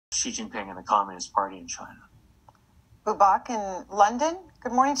Xi Jinping and the Communist Party in China. Babak in London,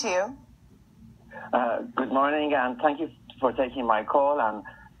 good morning to you. Good morning, and thank you for taking my call, and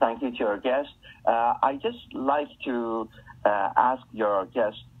thank you to your guest. I just like to ask your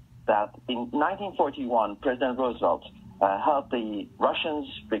guest that in 1941, President Roosevelt helped the Russians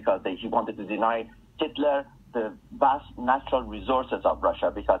because he wanted to deny Hitler the vast natural resources of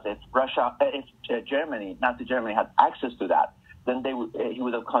Russia, because if Germany, Nazi Germany, had access to that, then he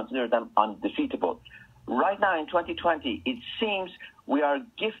would have considered them undefeatable. Right now in 2020, it seems we are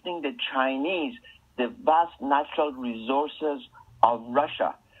gifting the Chinese the vast natural resources of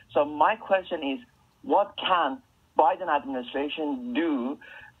Russia. So my question is, what can Biden administration do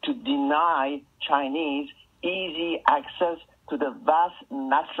to deny Chinese easy access to the vast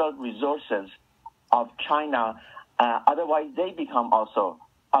natural resources of China? Otherwise, they become also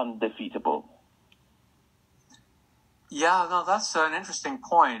undefeatable. Yeah, no, that's an interesting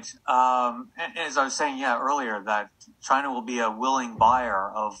point. And as I was saying, earlier, that China will be a willing buyer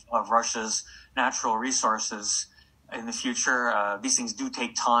of Russia's natural resources in the future. These things do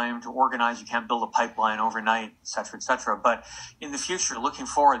take time to organize. You can't build a pipeline overnight, et cetera, et cetera. But in the future, looking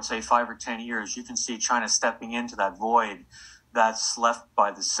forward, say 5 or 10 years, you can see China stepping into that void that's left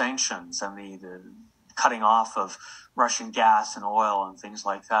by the sanctions and the cutting off of Russian gas and oil and things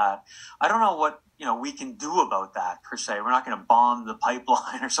like that. I don't know what we can do about that, per se. We're not going to bomb the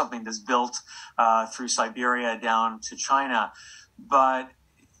pipeline or something that's built through Siberia down to China. But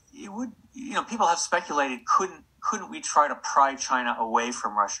it would, people have speculated, couldn't we try to pry China away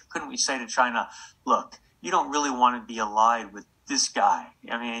from Russia? Couldn't we say to China, look, you don't really want to be allied with this guy.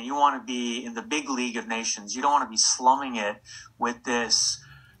 I mean, you want to be in the big league of nations. You don't want to be slumming it with this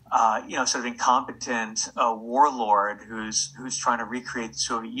sort of incompetent warlord who's trying to recreate the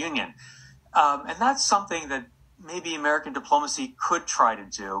Soviet Union. And that's something that maybe American diplomacy could try to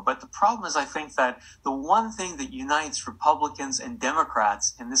do. But the problem is, I think that the one thing that unites Republicans and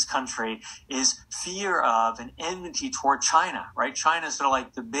Democrats in this country is fear of and enmity toward China, right? China is sort of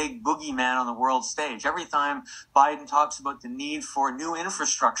like the big boogeyman on the world stage. Every time Biden talks about the need for new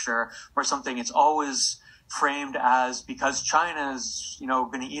infrastructure or something, it's always framed as because China is,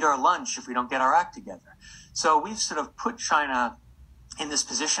 going to eat our lunch if we don't get our act together. So we've sort of put China in this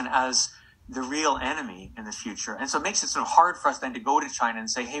position as the real enemy in the future. And so it makes it sort of hard for us then to go to China and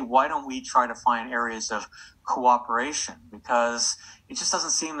say, hey, why don't we try to find areas of cooperation? Because it just doesn't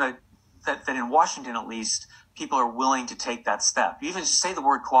seem that in Washington, at least, people are willing to take that step. You even just say the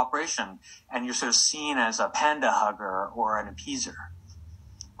word cooperation and you're sort of seen as a panda hugger or an appeaser.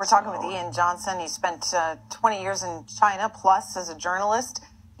 We're talking with Ian Johnson. He spent 20 years in China plus as a journalist.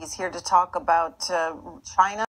 He's here to talk about China.